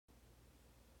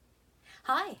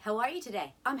Hi, how are you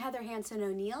today? I'm Heather Hanson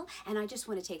O'Neill, and I just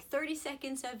want to take 30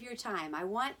 seconds of your time. I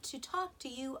want to talk to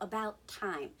you about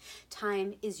time.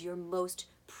 Time is your most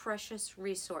precious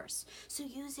resource, so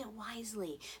use it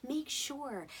wisely. Make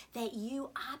sure that you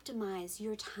optimize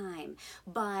your time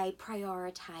by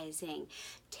prioritizing,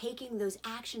 taking those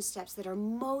action steps that are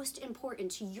most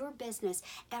important to your business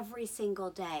every single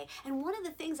day. And one of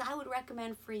the things I would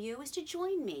recommend for you is to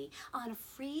join me on a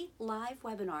free live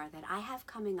webinar that I have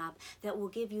coming up that will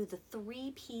give you the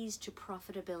 3 P's to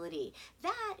profitability.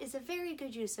 That is a very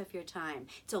good use of your time.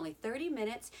 It's only 30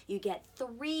 minutes. You get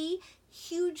 3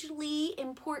 hugely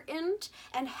important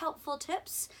and helpful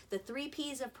tips, the 3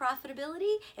 P's of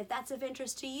profitability. If that's of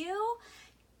interest to you,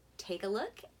 take a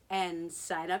look and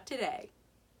sign up today.